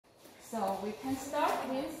So we can start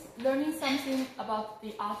with learning something about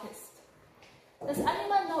the artist. Does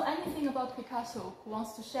anyone know anything about Picasso who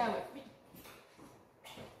wants to share with me?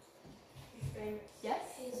 He's famous. Yes?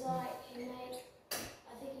 He's like, he made,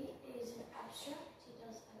 I think he is an abstract, he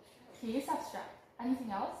does abstract. He is abstract.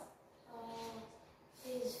 Anything else?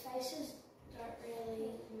 His faces don't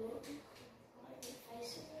really look like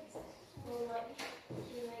faces, or like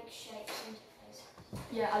he makes shapes into faces.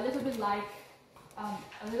 Yeah, a little bit like,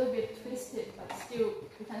 a little bit twisted, but still,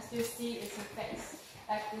 you can still see it's a face.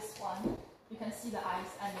 Like this one, you can see the eyes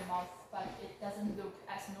and the mouth, but it doesn't look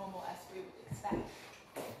as normal as we would expect.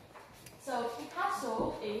 So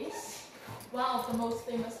Picasso is one of the most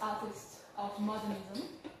famous artists of modernism,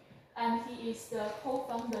 and he is the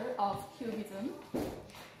co-founder of Cubism.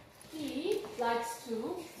 He likes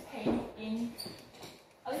to paint in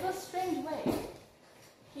a little strange way.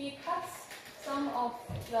 He cuts some of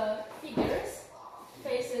the figures,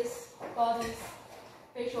 faces, bodies,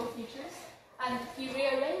 facial features, and he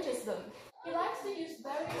rearranges them. He likes to use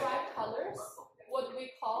very bright colors, what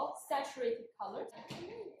we call saturated colors.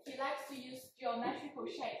 He likes to use geometrical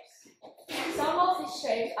shapes. Some of his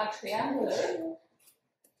shapes are triangular,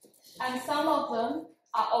 and some of them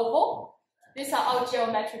are oval. These are all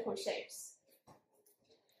geometrical shapes.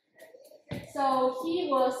 So he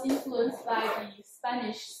was influenced by the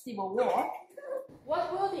Spanish Civil War.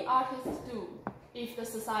 What will the artist do if the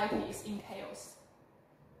society is in chaos?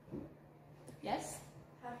 Yes?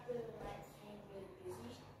 Have to like paint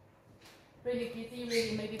Really busy,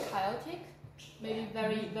 really maybe chaotic, maybe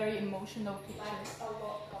very, very emotional pictures. a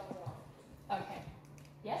lot comes on. Okay.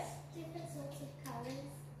 Yes? Different sorts of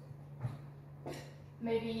colours.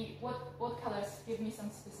 Maybe what colors? Give me some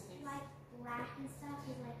specifics. Like black and stuff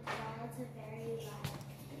is like it's a very like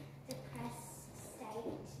depressed state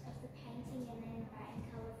of the painting, and then bright and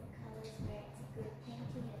colourful colours where it's a good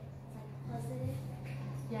painting and it's like positive.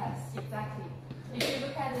 Yes, exactly. If you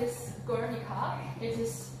look at this Guernica, it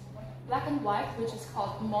is black and white, which is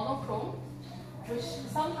called monochrome, which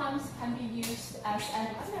sometimes can be used as an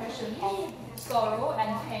expression of sorrow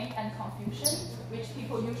and pain and confusion, which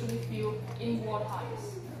people usually feel in war times.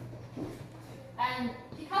 And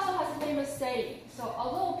Picasso has a famous saying, so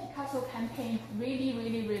although Picasso can paint really,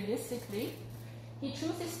 really realistically, he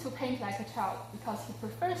chooses to paint like a child because he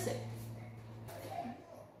prefers it.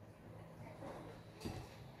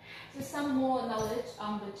 So some more knowledge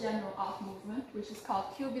on the general art movement, which is called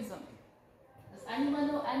Cubism. Does anyone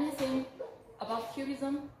know anything about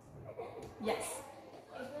Cubism? Yes.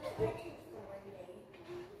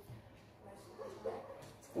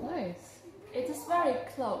 Nice. It is very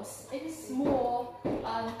close. It is more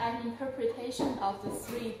an interpretation of the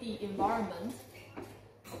 3D environment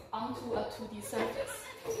onto a 2D surface.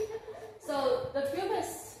 So the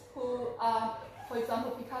Cubists who are, for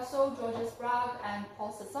example, Picasso, Georges Braque, and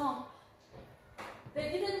Paul Cézanne,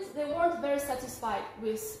 they weren't very satisfied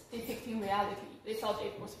with depicting reality. They thought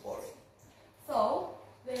it was boring. So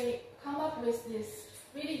they come up with this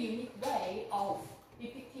really unique way of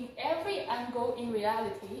depicting every angle in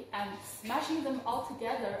reality and smashing them all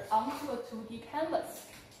together onto a 2D canvas.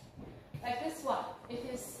 Like this one, it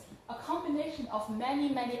is a combination of many,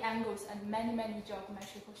 many angles and many, many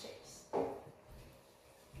geometrical shapes.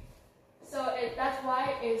 So that's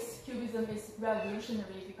why Cubism is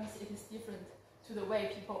revolutionary, because it is different to the way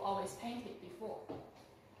people always painted before.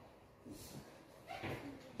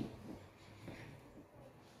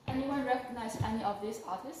 Anyone recognize any of these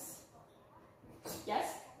artists?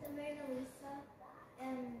 Yes? The Mona Lisa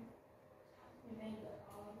and You made the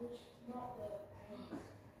which not the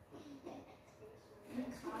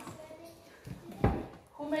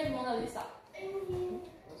Who made Mona Lisa?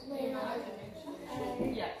 Leonardo.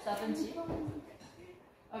 Yeah, Da Vinci.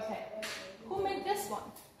 Okay. Who made this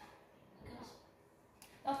one?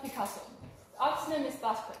 Not Picasso. The artist's name is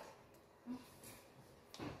Basquiat.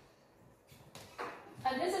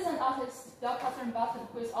 And this is an artist, Catherine Button,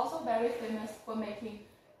 who is also very famous for making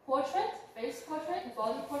portrait, face portrait,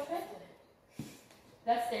 body portrait.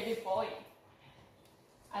 That's David Bowie.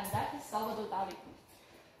 And that is Salvador Dali.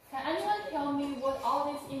 Can anyone tell me what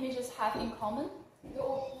all these images have in common? They're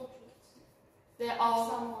all portraits. They're all...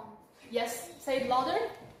 Someone. Yes, say it louder.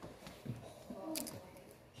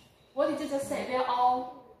 What did you just say? They're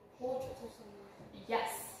all... Portraits of someone. Yes,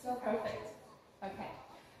 perfect. Okay.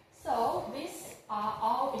 So these are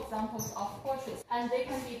all examples of portraits, and they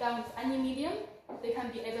can be done with any medium. They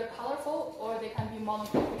can be either colorful or they can be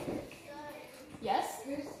monochromatic. Yes?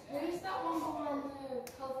 Who's that one behind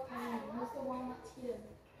the color painting? Who's the one that's hidden?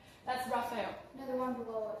 That's Raphael. No, the one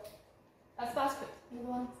below it. That's Basquiat. The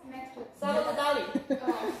one next to it. Salvador Dali.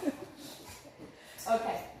 Oh.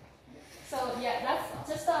 Okay. So yeah, that's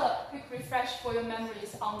just a quick refresh for your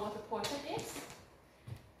memories on what a portrait is.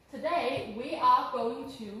 Today we are going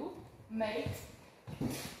to make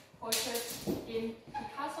portraits in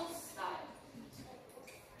Picasso style.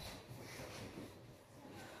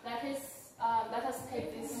 That is, let us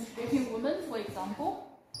take this weeping woman for example.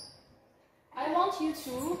 I want you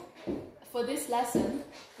to, for this lesson,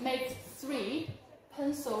 make 3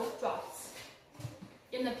 pencil drafts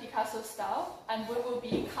in the Picasso style, and we will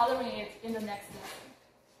be coloring it in the next lesson.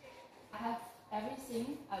 I have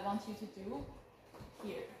everything I want you to do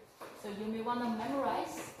here. So you may want to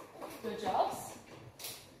memorize your jobs.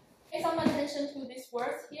 Pay some attention to these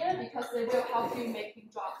words here because they will help you making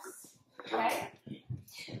drafts. Okay?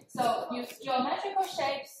 So use geometrical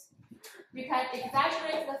shapes. You can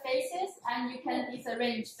exaggerate the faces and you can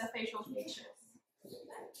disarrange the facial features.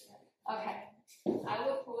 Okay. I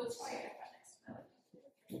will put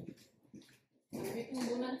the weeping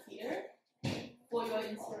woman here for your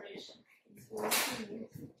inspiration.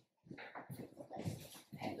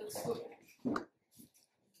 It looks good.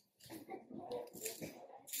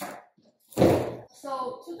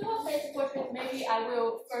 So to do a face portrait, maybe I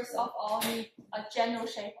will first of all need a general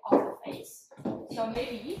shape of the face. So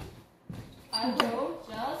maybe I will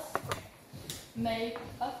just make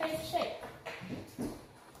a face shape.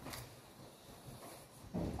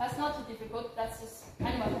 That's not too difficult, that's just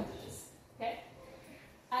anyone can do this. Okay?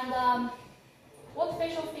 And what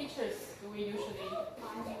facial features do we usually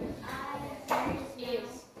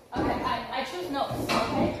use? Okay, I choose nose,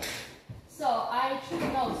 okay? So I choose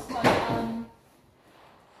nose, but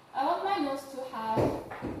I want my nose to have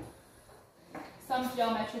some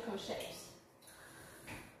geometrical shapes.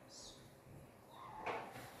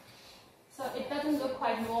 So it doesn't look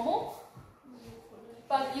quite normal,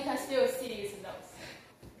 but you can still see it's a nose.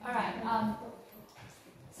 Alright,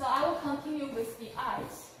 so I will continue with the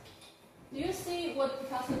eyes. Do you see what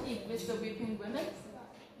Picasso did with the weeping women?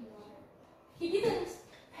 He didn't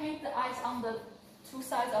paint the eyes on the 2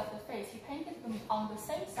 sides of the face, he painted them on the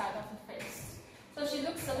same side of the face. So she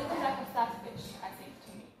looks a little like a flatfish, I think,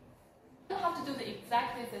 to me. You don't have to do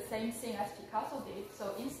exactly the same thing as Picasso did,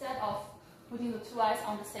 so instead of putting the 2 eyes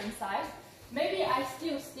on the same side, maybe I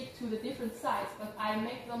still stick to the different sides, but I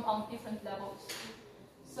make them on different levels.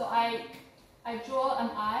 So I draw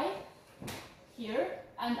an eye here,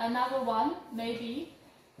 and another one maybe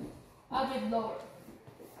a bit lower.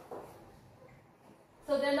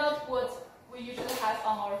 So they're not what we usually have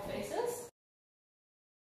on our faces.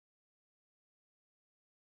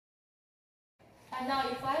 And now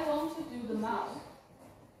if I want to do the mouth,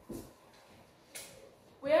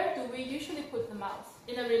 where do we usually put the mouth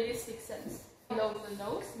in a realistic sense? Below the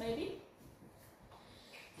nose, maybe?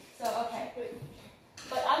 So, okay.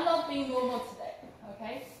 But I'm not being normal today,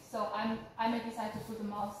 okay? So I may decide to put the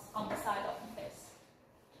mouth on the side of the face.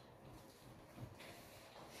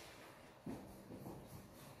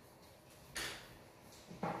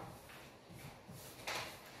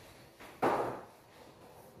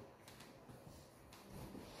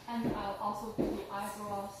 And I'll also do the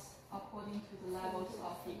eyebrows according to the levels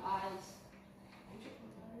of the eyes.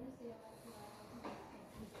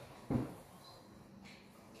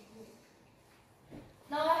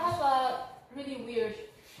 Now I have a really weird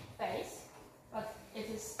face, but it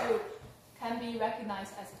is still can be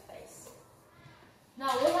recognized as a face. Now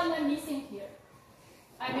what am I missing here?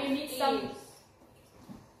 I may need some.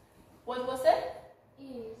 What was it?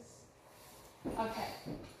 Ears. Okay.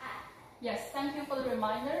 Yes, thank you for the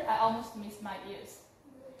reminder. I almost missed my ears.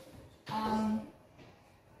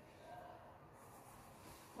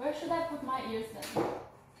 Where should I put my ears then?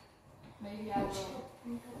 Maybe I will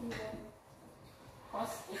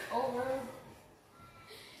cross it over.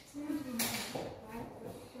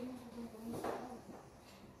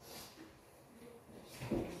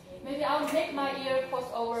 Maybe I'll make my ear cross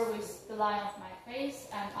over with the line of my face,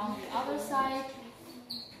 and on the other side,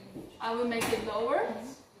 I will make it lower.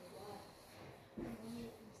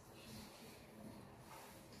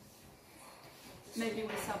 Maybe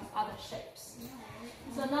with some other shapes.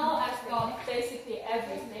 So now I've got basically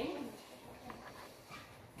everything,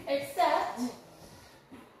 except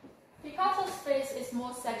Picasso's face is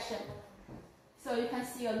more sectioned. So you can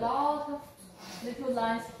see a lot of little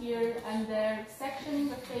lines here and there, sectioning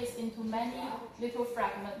the face into many little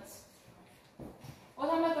fragments. What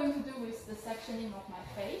am I going to do with the sectioning of my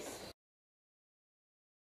face?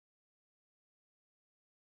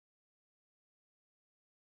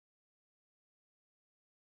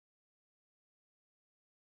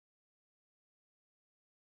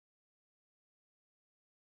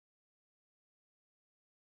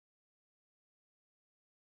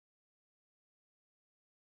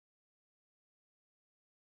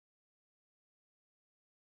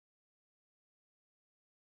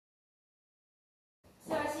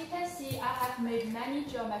 have made many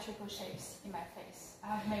geometrical shapes in my face.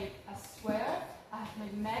 I have made a square, I have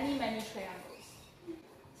made many, many triangles.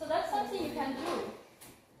 So that's something you can do.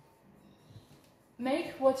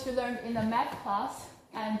 Make what you learned in the math class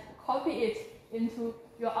and copy it into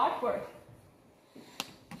your artwork.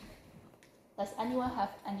 Does anyone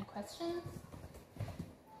have any questions?